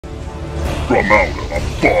From out of a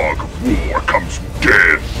fog of war comes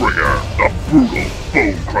Deathbringer, the brutal,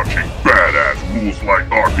 bone-crushing, badass rules-like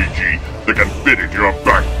RPG that can fit in your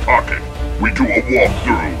back pocket. We do a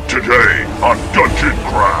walkthrough today on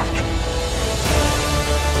Dungeoncraft.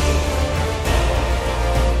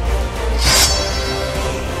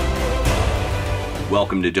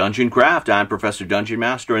 Welcome to Dungeoncraft. I'm Professor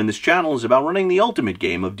Dungeonmaster, and this channel is about running the ultimate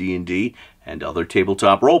game of D&D and other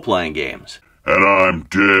tabletop role-playing games. And I'm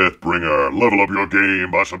Deathbringer. Level up your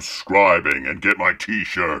game by subscribing and get my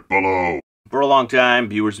t-shirt below. For a long time,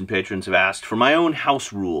 viewers and patrons have asked for my own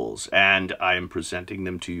house rules, and I am presenting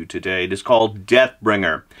them to you today. It is called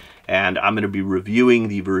Deathbringer, and I'm going to be reviewing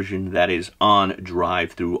the version that is on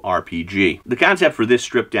Drive-Thru RPG. The concept for this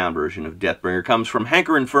stripped-down version of Deathbringer comes from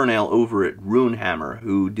Hanker and Fernale over at Runehammer,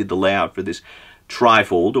 who did the layout for this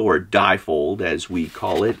trifold, or difold as we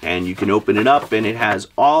call it, and you can open it up and it has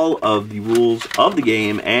all of the rules of the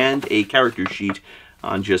game and a character sheet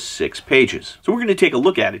on just 6 pages. So we're going to take a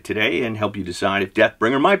look at it today and help you decide if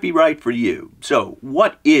Deathbringer might be right for you. So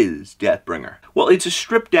what is Deathbringer? Well, it's a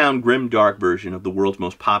stripped down grim-dark version of the world's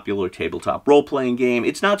most popular tabletop role-playing game.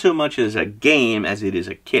 It's not so much as a game as it is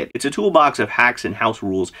a kit. It's a toolbox of hacks and house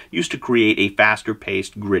rules used to create a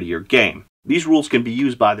faster-paced, grittier game. These rules can be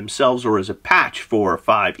used by themselves or as a patch for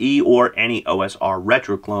 5e or any OSR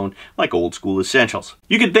retro clone like Old School Essentials.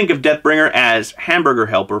 You can think of Deathbringer as hamburger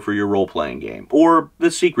helper for your role-playing game, or the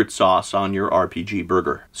secret sauce on your RPG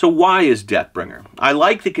burger. So why is Deathbringer? I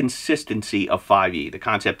like the consistency of 5e, the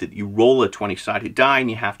concept that you roll a 20-sided die and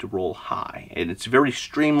you have to roll high. And it's very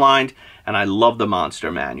streamlined, and I love the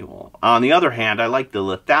monster manual. On the other hand, I like the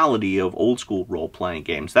lethality of old school role-playing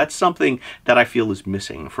games. That's something that I feel is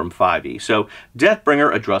missing from 5e. So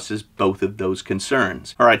Deathbringer addresses both of those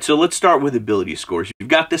concerns. Alright, so let's start with ability scores. You've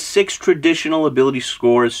got the 6 traditional ability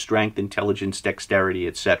scores: strength, intelligence, dexterity,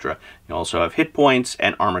 etc. You also have hit points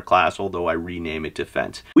and armor class, although I rename it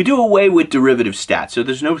defense. We do away with derivative stats, so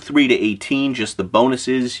there's no 3 to 18, just the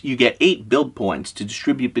bonuses. You get 8 build points to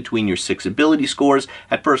distribute between your 6 ability scores.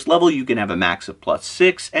 At first level, you can have a max of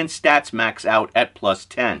 +6, and stats max out at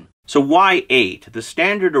 +10. So why 8? The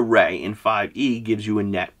standard array in 5e gives you a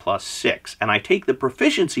net +6, and I take the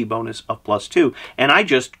proficiency bonus of +2, and I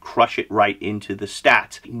just crush it right into the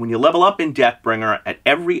stats. When you level up in Deathbringer at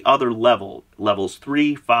every other level, levels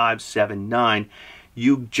 3, 5, 7, 9,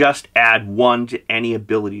 you just add 1 to any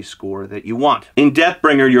ability score that you want. In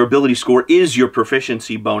Deathbringer, your ability score is your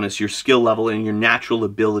proficiency bonus, your skill level, and your natural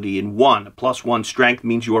ability in 1. A +1 strength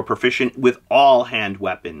means you are proficient with all hand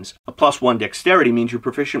weapons. A +1 dexterity means you're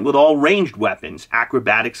proficient with all ranged weapons,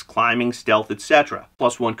 acrobatics, climbing, stealth, etc.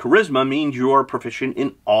 +1 charisma means you're proficient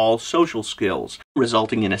in all social skills,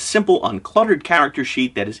 resulting in a simple, uncluttered character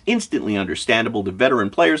sheet that is instantly understandable to veteran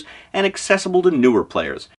players and accessible to newer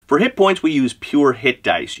players. For hit points, we use pure hit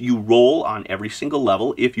dice. You roll on every single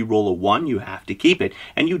level. If you roll a 1, you have to keep it,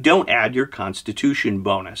 and you don't add your constitution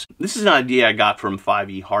bonus. This is an idea I got from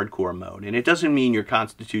 5e hardcore mode, and it doesn't mean your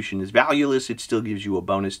constitution is valueless. It still gives you a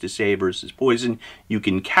bonus to save versus poison. You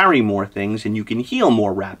can carry more things, and you can heal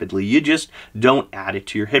more rapidly. You just don't add it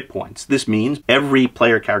to your hit points. This means every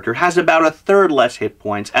player character has about 1/3 less hit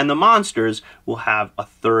points, and the monsters will have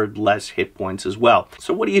 1/3 less hit points as well.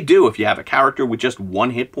 So what do you do if you have a character with just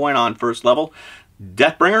 1 hit point on first level?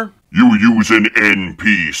 Deathbringer? You use an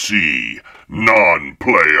NPC,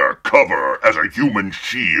 non-player cover as a human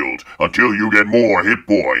shield until you get more hit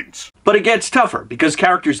points. But it gets tougher, because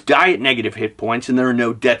characters die at negative hit points and there are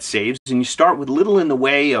no death saves, and you start with little in the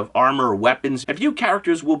way of armor or weapons. A few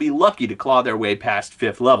characters will be lucky to claw their way past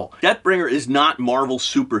 5th level. Deathbringer is not Marvel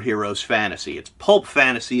superheroes fantasy. It's pulp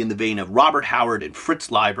fantasy in the vein of Robert Howard and Fritz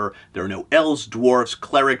Leiber. There are no elves, dwarfs,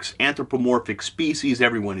 clerics, anthropomorphic species.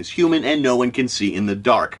 Everyone is human and no one can see in the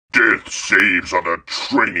dark. Death saves on the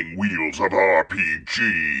training wheels of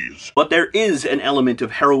RPGs. But there is an element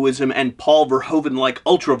of heroism and Paul Verhoeven-like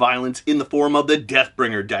ultraviolence in the form of the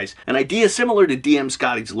Deathbringer dice, an idea similar to DM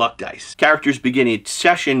Scotty's luck dice. Characters begin each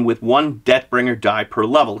session with 1 Deathbringer die per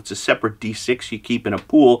level. It's a separate d6 you keep in a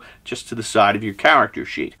pool just to the side of your character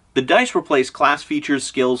sheet. The dice replace class features,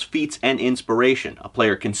 skills, feats, and inspiration. A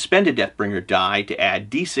player can spend a Deathbringer die to add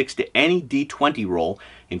d6 to any d20 roll,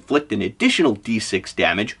 inflict an additional d6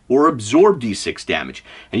 damage, or absorb d6 damage.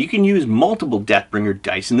 And you can use multiple Deathbringer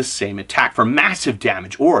dice in the same attack for massive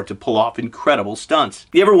damage or to pull off incredible stunts.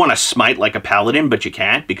 You ever want to smite like a paladin but you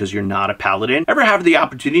can't because you're not a paladin? Ever have the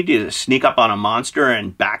opportunity to sneak up on a monster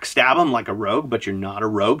and backstab him like a rogue but you're not a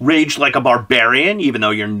rogue? Rage like a barbarian even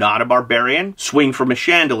though you're not a barbarian? Swing from a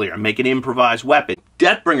chandelier chandelier, make an improvised weapon.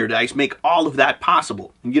 Deathbringer dice make all of that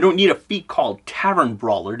possible. You don't need a feat called Tavern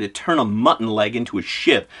Brawler to turn a mutton leg into a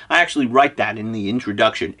shiv. I actually write that in the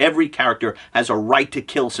introduction. Every character has a right to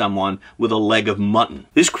kill someone with a leg of mutton.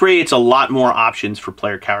 This creates a lot more options for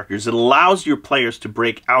player characters. It allows your players to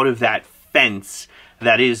break out of that fence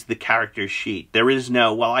that is the character sheet. There is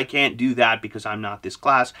no, well, I can't do that because I'm not this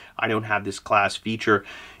class, I don't have this class feature.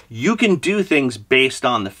 You can do things based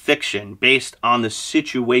on the fiction, based on the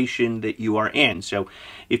situation that you are in. So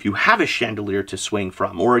if you have a chandelier to swing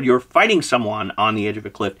from, or you're fighting someone on the edge of a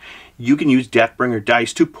cliff, you can use Deathbringer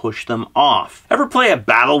dice to push them off. Ever play a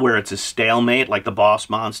battle where it's a stalemate, like the boss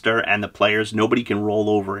monster and the players, nobody can roll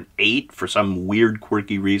over an 8 for some weird,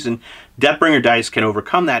 quirky reason? Deathbringer dice can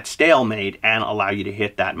overcome that stalemate and allow you to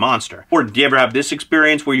hit that monster. Or do you ever have this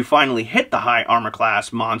experience where you finally hit the high armor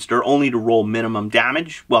class monster only to roll minimum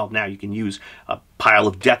damage? Well, now you can use a pile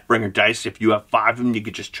of Deathbringer dice. If you have 5 of them, you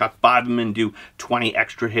could just chuck 5 of them and do 20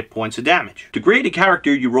 extra hit points of damage. To create a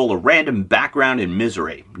character, you roll a random background and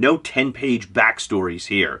misery. No 10-page backstories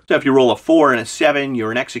here. So if you roll a 4 and a 7,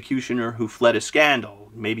 you're an executioner who fled a scandal.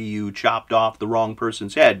 Maybe you chopped off the wrong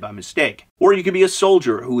person's head by mistake. Or you could be a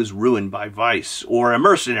soldier who was ruined by vice, or a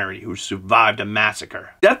mercenary who survived a massacre.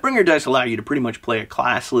 Deathbringer dice allow you to pretty much play a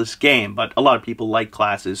classless game, but a lot of people like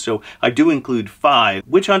classes, so I do include 5.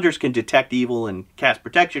 Witch hunters can detect evil and cast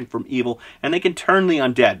protection from evil, and they can turn the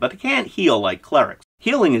undead, but they can't heal like clerics.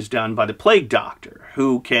 Healing is done by the Plague Doctor,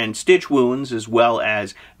 who can stitch wounds as well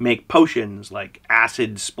as make potions like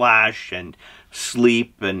Acid Splash and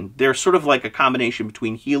Sleep, and they're sort of like a combination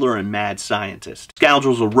between healer and mad scientist.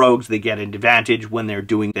 Scoundrels or rogues, they get an advantage when they're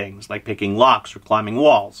doing things like picking locks or climbing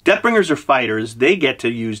walls. Deathbringers are fighters. They get to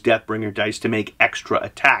use Deathbringer dice to make extra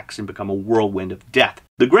attacks and become a whirlwind of death.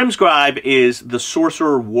 The Grimscribe is the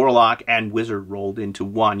sorcerer, warlock, and wizard rolled into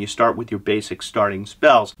one. You start with your basic starting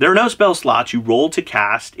spells. There are no spell slots. You roll to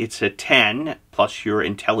cast. It's a 10 plus your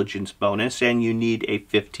intelligence bonus, and you need a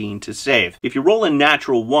 15 to save. If you roll a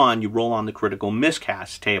natural 1, you roll on the critical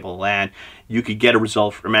miscast table, and you could get a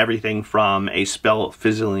result from everything from a spell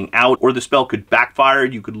fizzling out, or the spell could backfire,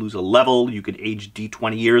 you could lose a level, you could age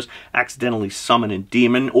D20 years, accidentally summon a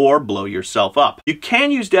demon, or blow yourself up. You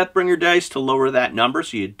can use Deathbringer dice to lower that number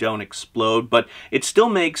so you don't explode, but it still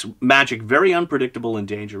makes magic very unpredictable and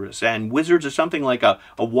dangerous, and wizards are something like a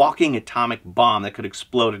walking atomic bomb that could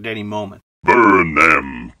explode at any moment. Burn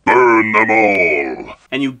them! Burn them all!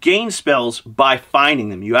 And you gain spells by finding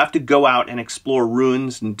them. You have to go out and explore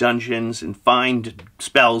ruins and dungeons and find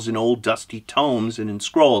spells in old dusty tomes and in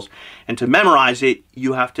scrolls. And to memorize it,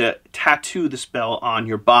 you have to tattoo the spell on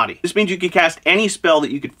your body. This means you can cast any spell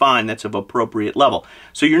that you could find that's of appropriate level.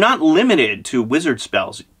 So you're not limited to wizard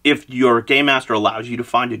spells. If your Game Master allows you to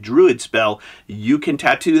find a druid spell, you can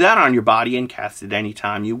tattoo that on your body and cast it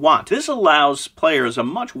anytime you want. This allows players a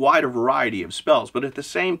much wider variety of spells, but at the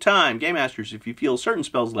same time, Game Masters, if you feel certain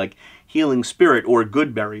spells like Healing Spirit or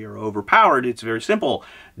Goodberry are overpowered, it's very simple.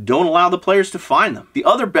 Don't allow the players to find them. The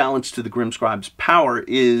other balance to the Grimscribe's power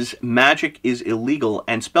is magic is illegal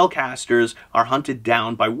and spellcasters are hunted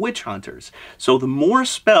down by witch hunters. So the more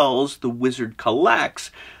spells the wizard collects,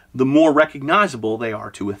 the more recognizable they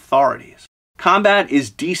are to authorities. Combat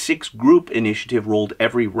is D6 group initiative rolled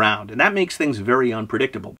every round, and that makes things very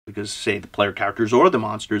unpredictable because, say, the player characters or the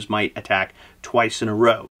monsters might attack twice in a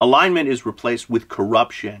row. Alignment is replaced with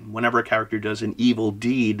corruption. Whenever a character does an evil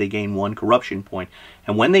deed, they gain 1 corruption point,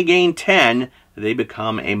 and when they gain 10, they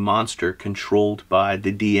become a monster controlled by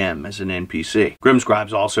the DM as an NPC.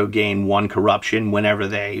 Grimscribes also gain 1 corruption whenever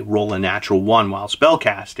they roll a natural 1 while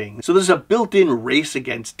spellcasting. So there's a built-in race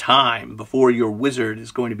against time before your wizard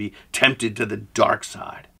is going to be tempted to the dark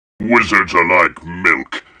side. Wizards are like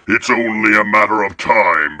milk. It's only a matter of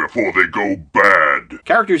time before they go bad.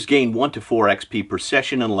 Characters gain 1 to 4 XP per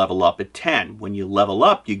session and level up at 10. When you level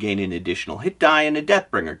up, you gain an additional hit die and a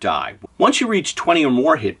Deathbringer die. Once you reach 20 or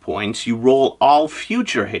more hit points, you roll all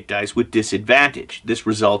future hit dice with disadvantage. This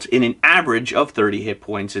results in an average of 30 hit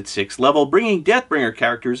points at 6th level, bringing Deathbringer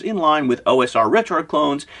characters in line with OSR retro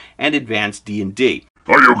clones and advanced D&D.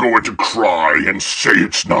 Are you going to cry and say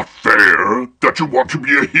it's not fair? That you want to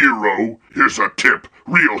be a hero? Here's a tip.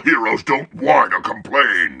 Real heroes don't whine or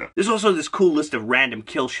complain. There's also this cool list of random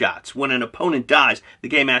kill shots. When an opponent dies, the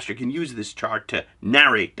Game Master can use this chart to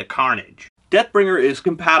narrate the carnage. Deathbringer is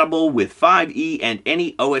compatible with 5e and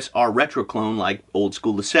any OSR retro clone like Old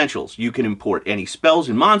School Essentials. You can import any spells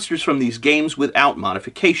and monsters from these games without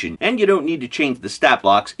modification, and you don't need to change the stat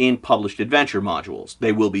blocks in published adventure modules.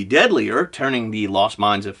 They will be deadlier, turning the Lost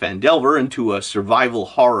Mines of Phandelver into a survival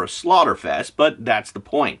horror slaughterfest, but that's the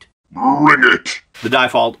point. Bring it! The die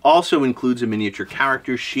vault also includes a miniature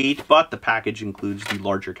character sheet, but the package includes the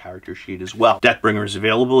larger character sheet as well. Deathbringer is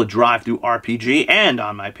available at Drive-Thru RPG and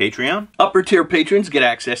on my Patreon. Upper tier patrons get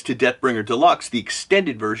access to Deathbringer Deluxe, the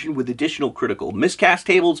extended version with additional critical miscast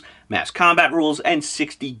tables, mass combat rules, and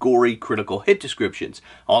 60 gory critical hit descriptions.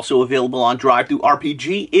 Also available on Drive-Thru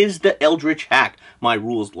RPG is the Eldritch Hack, my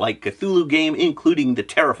rules-like Cthulhu game, including the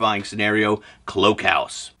terrifying scenario,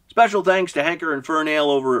 Cloakhouse. Special thanks to Hanker and Fernale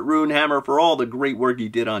over at Runehammer for all the great work he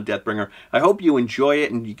did on Deathbringer. I hope you enjoy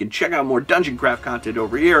it, and you can check out more Dungeon Craft content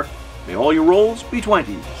over here. May all your rolls be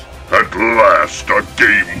 20s. At last, a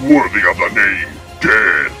game worthy of the name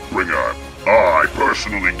Deathbringer. I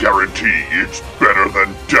personally guarantee it's better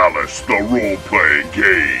than Dallas, the role-playing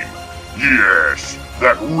game. Yes,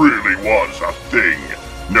 that really was a thing.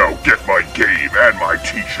 Now get my game and my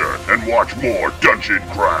t-shirt and watch more Dungeon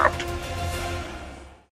Craft.